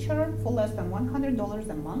school teacher for less than $100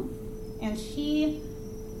 a month, and she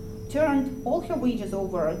turned all her wages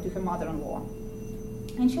over to her mother-in-law.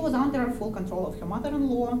 And she was under full control of her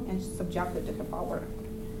mother-in-law and subjected to her power.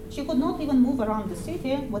 She could not even move around the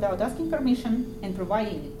city without asking permission and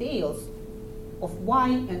providing details of why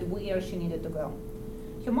and where she needed to go.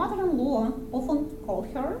 Her mother-in-law often called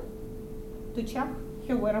her to check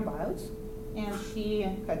her whereabouts, and she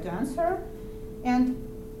had to answer, and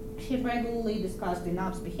she regularly discussed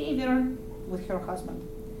Zainab's behavior with her husband.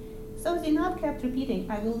 So Zainab kept repeating,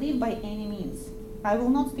 "I will leave by any means. I will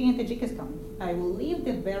not stay in Tajikistan. I will leave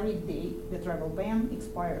the very day the travel ban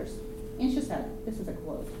expires." And she said, this is a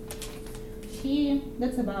quote,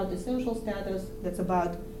 that's about the social status, that's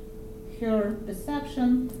about her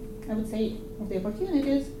perception, I would say, of the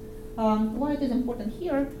opportunities. Why it is important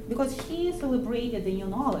here? Because she celebrated the new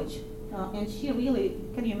knowledge, and she really,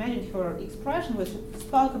 can you imagine her expression, which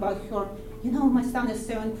spoke about her, my son is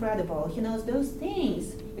so incredible, he knows those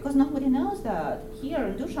things, because nobody knows that. Here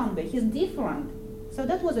in Dushanbe, he's different. So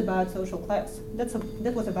that was about social class.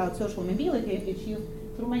 That was about social mobility achieved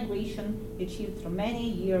through migration, achieved through many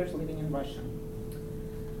years living in Russia.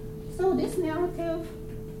 So this narrative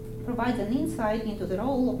provides an insight into the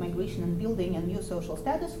role of migration in building a new social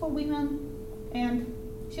status for women, and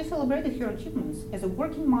she celebrated her achievements as a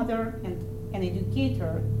working mother and an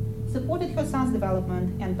educator, supported her son's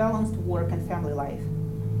development, and balanced work and family life.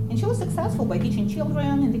 And she was successful by teaching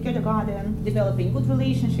children in the kindergarten, developing good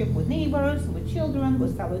relationship with neighbors, with children,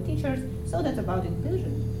 with fellow teachers. So that's about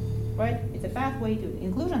inclusion, right? It's a pathway to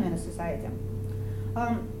inclusion in a society.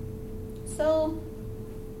 So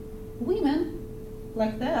women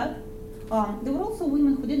like that, there were also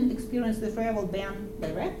women who didn't experience the travel ban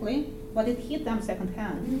directly, but it hit them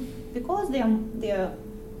secondhand because their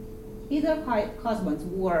either husbands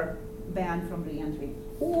were banned from re-entry,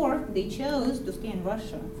 or they chose to stay in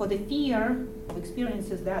Russia for the fear of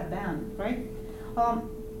experiences that ban, right?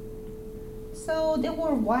 So there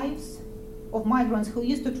were wives of migrants who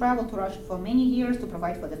used to travel to Russia for many years to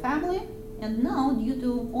provide for the family, and now, due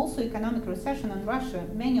to also economic recession in Russia,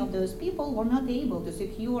 many of those people were not able to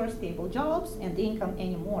secure stable jobs and income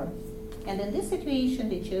anymore. And in this situation,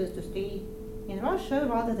 they chose to stay in Russia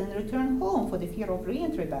rather than return home for the fear of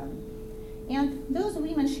re-entry ban. And those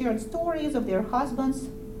women shared stories of their husbands.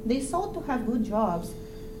 They sought to have good jobs,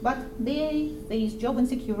 but they faced job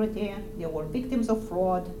insecurity. They were victims of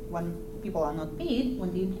fraud when people are not paid,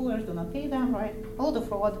 when the employers do not pay them, right? A lot of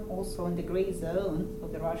fraud also in the gray zone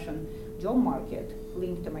of the Russian job market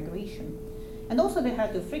linked to migration. And also they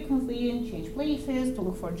had to frequently change places to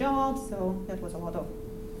look for jobs, so that was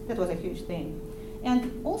a huge thing.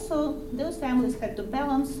 And also those families had to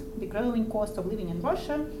balance the growing cost of living in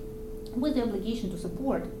Russia with the obligation to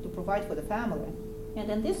support, to provide for the family.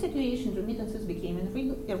 And in this situation, remittances became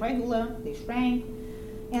irregular, they shrank,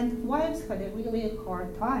 and wives had a really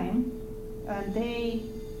hard time, and they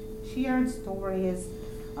shared stories.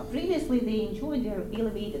 Previously, they enjoyed their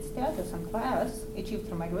elevated status and class achieved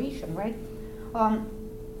through migration, right?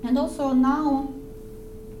 And also now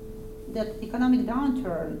that economic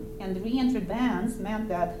downturn and the re-entry bans meant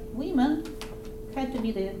that women had to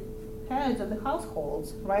be the heads of the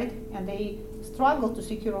households, right? And they struggled to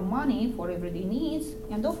secure money for everyday needs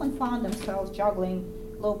and often found themselves juggling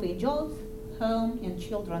low-paid jobs, home, and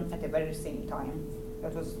children at the very same time.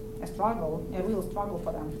 That was a struggle, a real struggle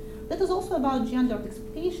for them. That is also about gendered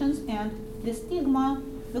expectations and the stigma,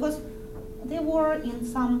 because they were in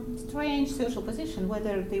some strange social position,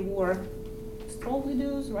 whether they were straw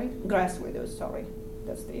widows, right? Grass widows, sorry,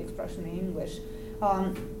 that's the expression in English.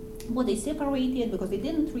 Were they separated because they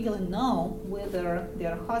didn't really know whether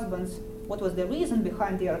their husbands, what was the reason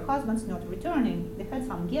behind their husbands not returning. They had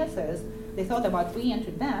some guesses. They thought about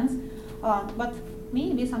re-entry bans, but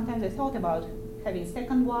maybe sometimes they thought about having a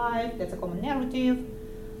second wife. That's a common narrative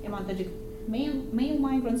among Tajik male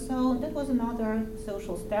migrants. So that was another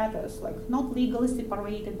social status, like not legally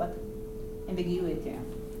separated, but ambiguity,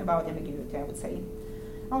 I would say.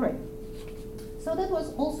 All right. So that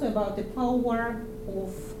was also about the power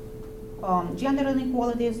of gender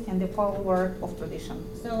inequalities and the power of tradition.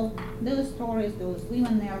 So those stories, those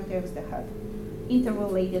women narratives, they had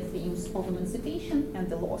interrelated themes of emancipation and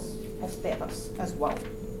the loss of status as well.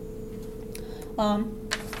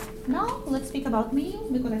 Now let's speak about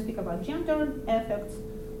males, because I speak about gender effects.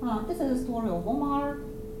 This is a story of Omar,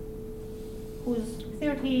 who's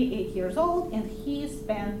 38 years old, and he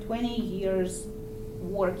spent 20 years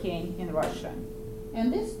working in Russia.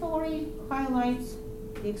 And this story highlights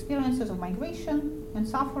the experiences of migration and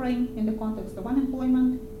suffering in the context of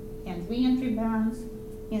unemployment and re-entry bans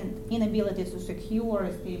and inability to secure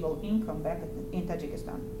a stable income back in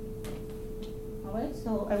Tajikistan. All right,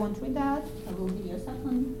 so I won't read that. I will give you a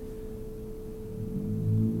second.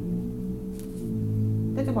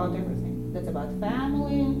 That's about everything. That's about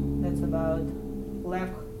family. That's about lack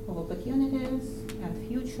of opportunities and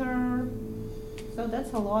future. So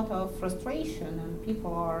that's a lot of frustration, and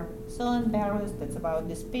people are so embarrassed. It's about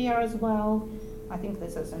despair as well. I think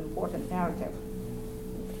this is an important narrative.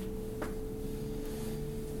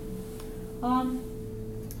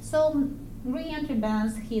 So re-entry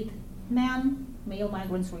bans hit male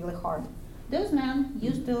migrants really hard. Those men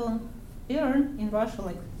used to earn in Russia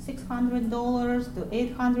like $600 to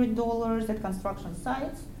 $800 at construction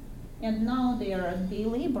sites, and now they are day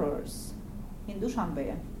laborers in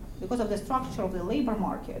Dushanbe. Because of the structure of the labor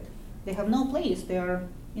market, they have no place. They are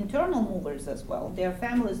internal movers as well. Their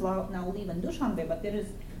families now live in Dushanbe, but there is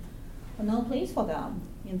no place for them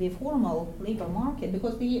in the formal labor market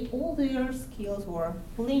because all their skills were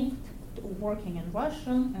linked to working in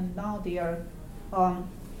Russia, and now they are, I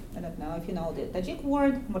don't know if you know the Tajik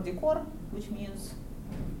word, mordikor, which means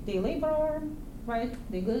day laborer, right?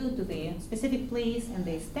 They go to the specific place and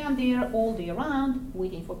they stand there all day around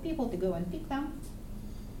waiting for people to go and pick them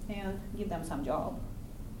and give them some job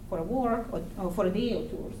for a work or for a day or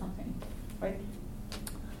two or something, right?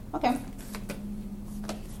 Okay.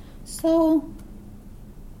 So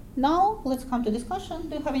now let's come to discussion.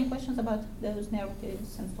 Do you have any questions about those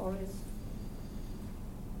narratives and stories?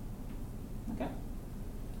 Okay.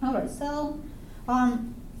 All right. So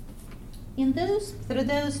through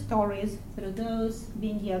those stories, through those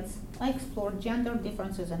vignettes, I explored gender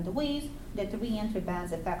differences and the ways that re-entry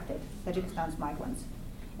bans affected Tajikistan's migrants.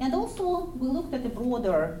 And also, we looked at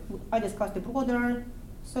I discussed the broader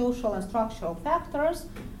social and structural factors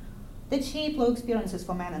that shape low experiences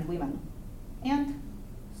for men and women. And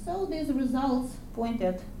so these results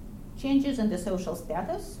pointed changes in the social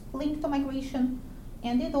status linked to migration,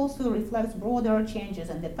 and it also reflects broader changes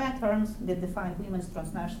in the patterns that define women's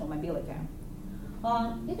transnational mobility.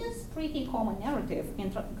 It is pretty common narrative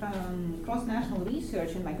in cross-national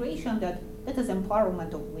research in migration that is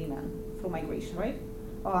empowerment of women through migration, right?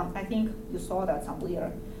 I think you saw that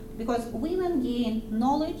somewhere. Because women gain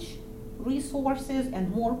knowledge, resources,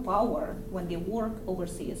 and more power when they work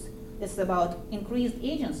overseas. This is about increased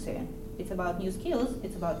agency. It's about new skills.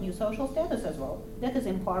 It's about new social status as well. That is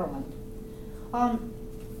empowerment.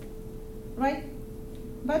 Right?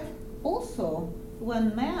 But also,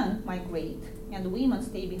 when men migrate and women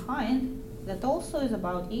stay behind, that also is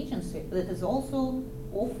about agency. That is also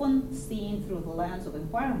often seen through the lens of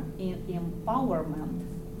empowerment,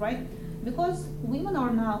 right? Because women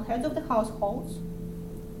are now heads of the households.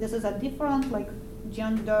 This is a different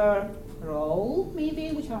gender role,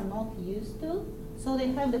 maybe, which are not used to. So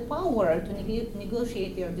they have the power to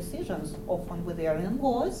negotiate their decisions, often with their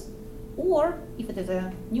in-laws, or if it is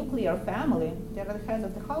a nuclear family, they are the heads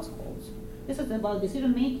of the households. This is about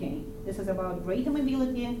decision making. This is about greater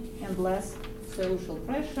mobility and less social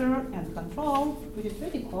pressure and control, which is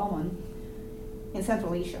pretty common in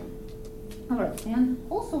Central Asia. All right, and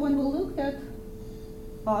also when we looked at,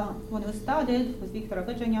 when we studied with Viktor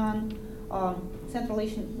Agadzhanyan, Central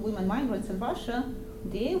Asian women migrants in Russia,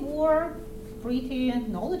 they were pretty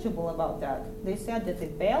knowledgeable about that. They said that they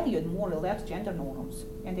valued more relaxed gender norms,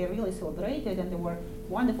 and they really celebrated, and there were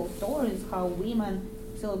wonderful stories how women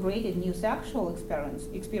celebrated new sexual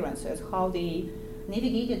experiences, how they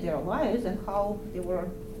navigated their lives, and how they were,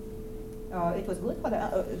 it was good for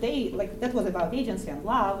them. That was about agency and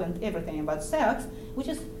love and everything about sex, which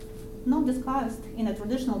is not discussed in a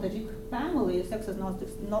traditional Tajik family. Sex is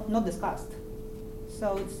not discussed.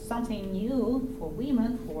 So it's something new for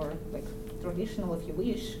women, for traditional, if you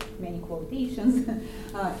wish, many quotations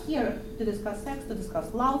here, to discuss sex, to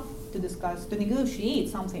discuss love, to negotiate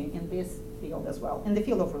something in this field as well, in the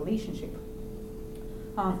field of relationship.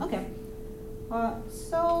 Okay.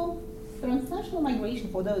 So transnational migration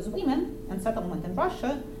for those women and settlement in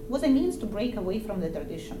Russia was a means to break away from the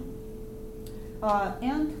tradition.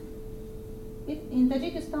 And in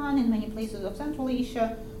Tajikistan, in many places of Central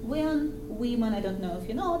Asia, when women, I don't know if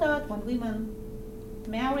you know that, when women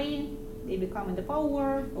marry, they become in the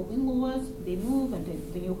power of in-laws, they move into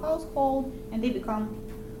the new household, and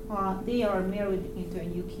they are married into a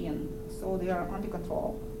new kin, so they are under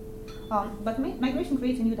control. But migration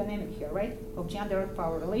creates a new dynamic here, right, of gender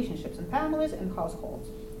power relationships in families and households.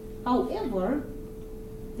 However,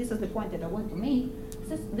 this is the point that I want to make,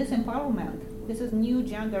 this empowerment, this new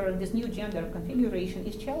gender configuration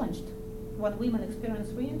is challenged when women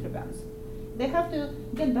experience re-entry bans. They have to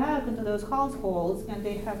get back into those households, and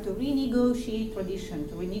they have to renegotiate tradition,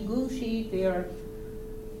 to renegotiate their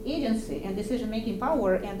agency and decision-making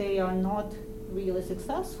power, and they are not really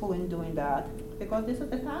successful in doing that, because this is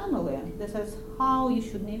the family. This is how you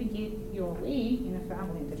should navigate your way in a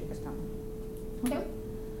family in Tajikistan. Okay?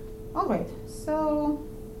 All right, so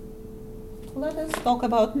let us talk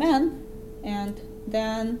about men, and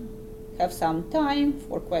then have some time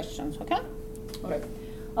for questions, okay? All right.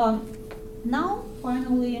 Now,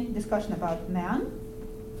 finally, discussion about men.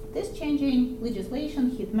 This changing legislation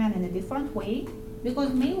hit men in a different way,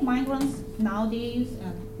 because male migrants nowadays,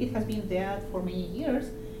 and it has been that for many years,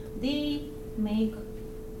 they make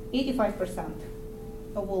 85%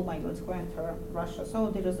 of all migrants who enter Russia. So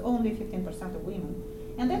there is only 15% of women.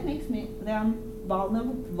 And that makes them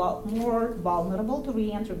more vulnerable to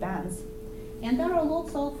re-entry bans. And there are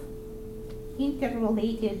lots of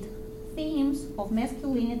interrelated themes of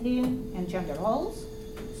masculinity and gender roles,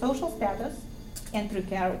 social status, and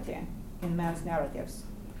precarity in men's narratives.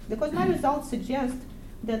 Because my results suggest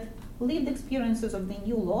that lived experiences of the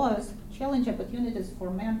new laws challenge opportunities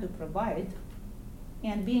for men to provide,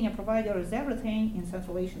 and being a provider is everything in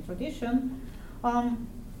Central Asian tradition.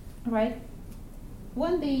 right?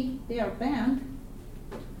 When they are banned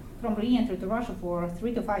from re-entry to Russia for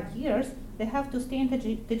 3 to 5 years, they have to stay in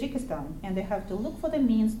Tajikistan, and they have to look for the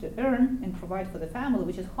means to earn and provide for the family,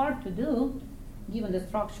 which is hard to do given the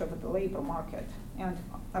structure of the labor market and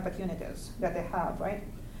opportunities that they have, right?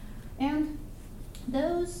 And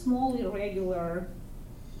those small irregular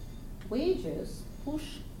wages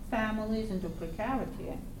push families into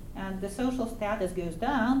precarity, and the social status goes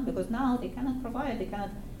down because now they cannot provide, they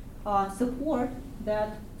cannot support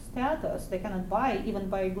that status, they cannot even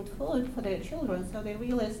buy good food for their children, so they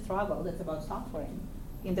really struggle. That's about suffering.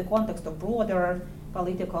 In the context of broader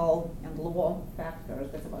political and law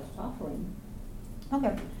factors, that's about suffering.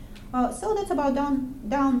 Okay, so that's about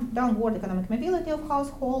downward economic mobility of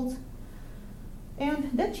households,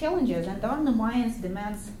 and that challenges and undermines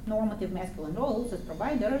demands normative masculine roles as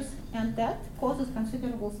providers, and that causes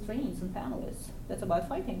considerable strains in families. That's about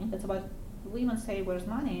fighting. That's about women say, "Where's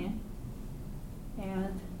money?"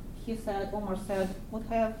 And Omar said, what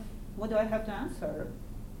do I have to answer?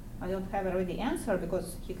 I don't have already answer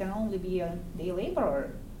because he can only be a day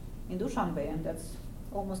laborer in Dushanbe, and that's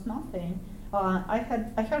almost nothing. I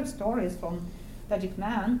heard stories from Tajik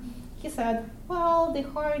man. He said, well, they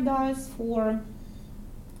hired us to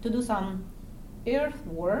do some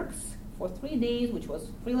earthworks for 3 days, which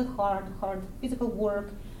was really hard physical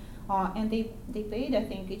work. And they paid, I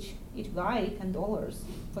think, each guy $10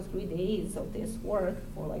 for 3 days of this work,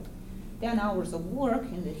 for like 10 hours of work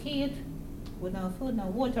in the heat, with no food, no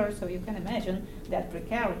water. So you can imagine that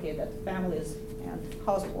precarity that families and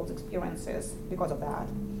households experiences because of that.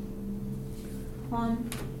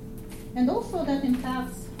 And also that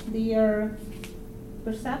impacts their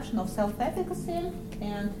perception of self-efficacy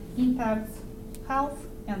and impacts health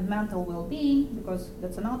and mental well-being, because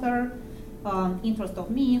that's another interest of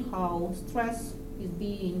me, how stress is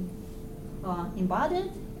being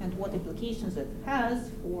embodied and what implications it has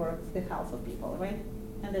for the health of people, right?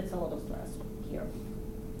 And it's a lot of stress here.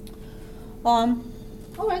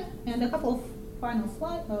 All right, and a couple of final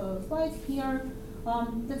slides here.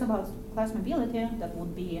 That's about class mobility. That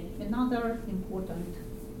would be another important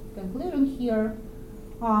conclusion here.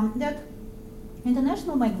 That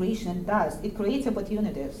international migration it creates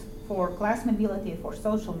opportunities for class mobility, for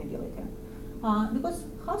social mobility. Because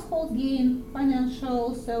households gain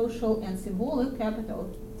financial, social, and symbolic capital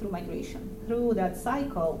through migration, through that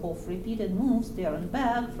cycle of repeated moves there and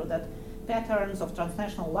back, through that patterns of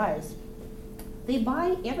transnational lives. They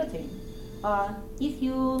buy everything. If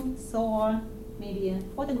you saw maybe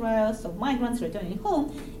photographs of migrants returning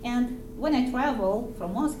home, and when I travel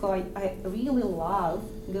from Moscow, I really love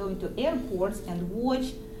going to airports and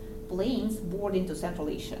watch planes board into Central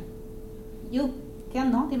Asia. You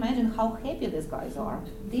cannot imagine how happy these guys are.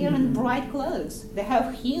 They're in bright clothes. They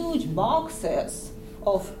have huge boxes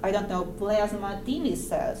of, I don't know, plasma TV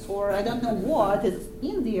sets, or I don't know what is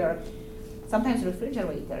in there, sometimes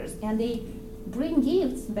refrigerators, and they bring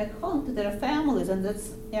gifts back home to their families, and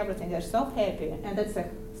that's everything. They're so happy, and that's a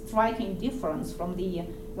striking difference from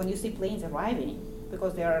when you see planes arriving,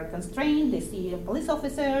 because they are constrained, they see police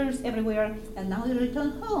officers everywhere, and now they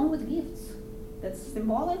return home with gifts. That's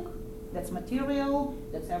symbolic, that's material,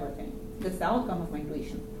 that's everything. That's the outcome of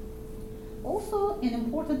migration. Also, an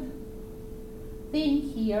important thing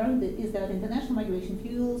here is that international migration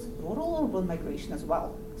fuels rural-urban migration as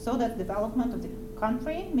well. So that development of the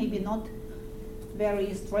country maybe not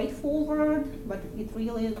very straightforward, but it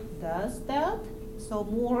really does that. So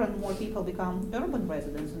more and more people become urban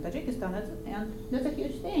residents in Tajikistan, and that's a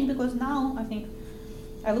huge thing, because now I think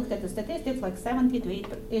I looked at the statistics, like 70 to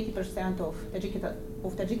 80% of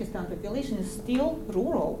Tajikistan population is still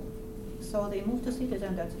rural. So they move to cities,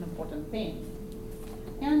 and that's an important thing.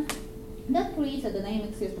 And that creates a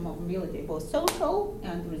dynamic system of mobility, both social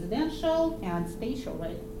and residential and spatial,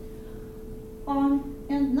 right?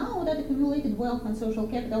 And now that accumulated wealth and social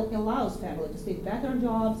capital allows families to seek better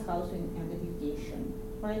jobs, housing, and education,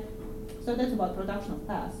 right? So that's about production of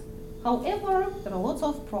class. However, there are lots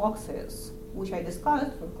of proxies, which I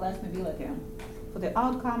discussed for class mobility, for the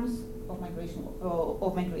outcomes of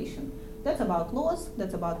migration. That's about laws,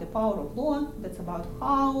 that's about the power of law, that's about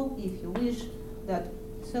how, if you wish, that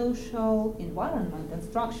social environment and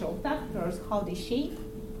structural factors, how they shape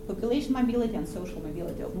population mobility and social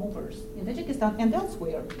mobility of movers in Tajikistan and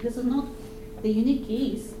elsewhere. This is not the unique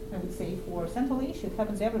case, I would say, for Central Asia. It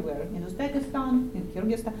happens everywhere, in Uzbekistan, in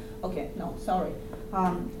Kyrgyzstan. Okay, no, sorry.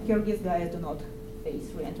 Kyrgyz guys do not face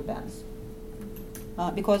re-entry bans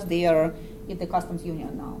because they are in the customs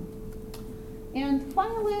union now. And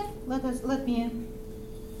finally, let me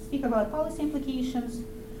speak about policy implications,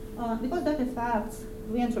 because that affects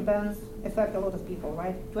re-entry bans affect a lot of people,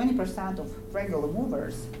 right? 20% of regular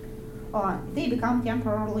movers, they become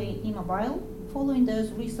temporarily immobile following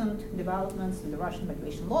those recent developments in the Russian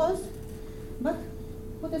migration laws. But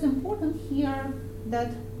what is important here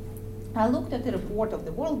that I looked at the report of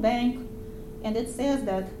the World Bank, and it says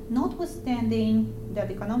that notwithstanding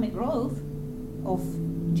that economic growth of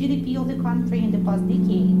GDP of the country in the past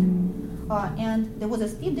decade, and there was a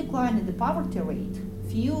steep decline in the poverty rate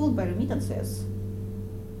fueled by remittances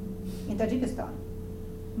in Tajikistan.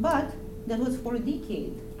 But that was for a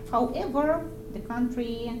decade. However, the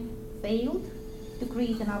country failed to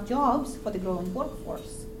create enough jobs for the growing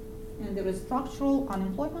workforce. And there is structural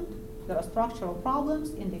unemployment, there are structural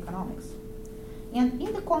problems in the economics. And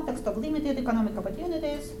in the context of limited economic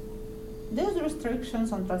opportunities, those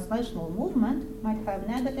restrictions on transnational movement might have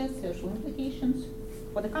negative social implications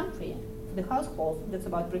for the country, the household. That's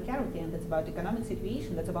about precarity, and that's about economic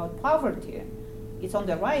situation, that's about poverty. It's on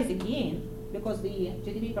the rise again because the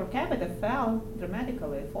GDP per capita fell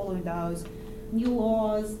dramatically following those new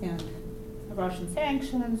laws and Russian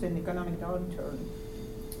sanctions and economic downturn.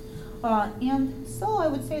 And so I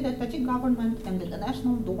would say that Tajik government and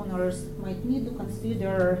international donors might need to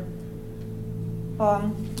consider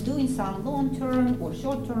doing some long-term or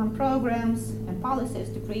short-term programs and policies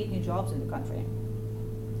to create new jobs in the country.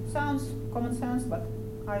 Sounds common sense, but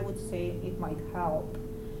I would say it might help.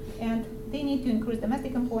 And they need to increase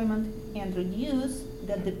domestic employment and reduce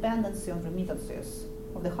the dependency on remittances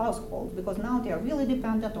of the household, because now they are really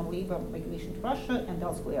dependent on labor migration to Russia and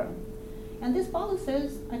elsewhere. And these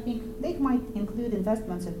policies, I think, they might include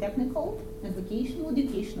investments in technical and vocational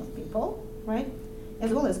education of people, right?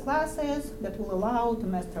 As well as classes that will allow to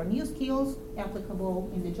master new skills applicable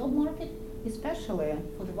in the job market, especially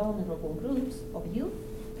for the vulnerable groups of youth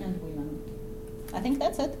and women. I think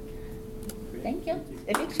that's it. Thank you.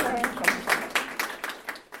 A big shout out.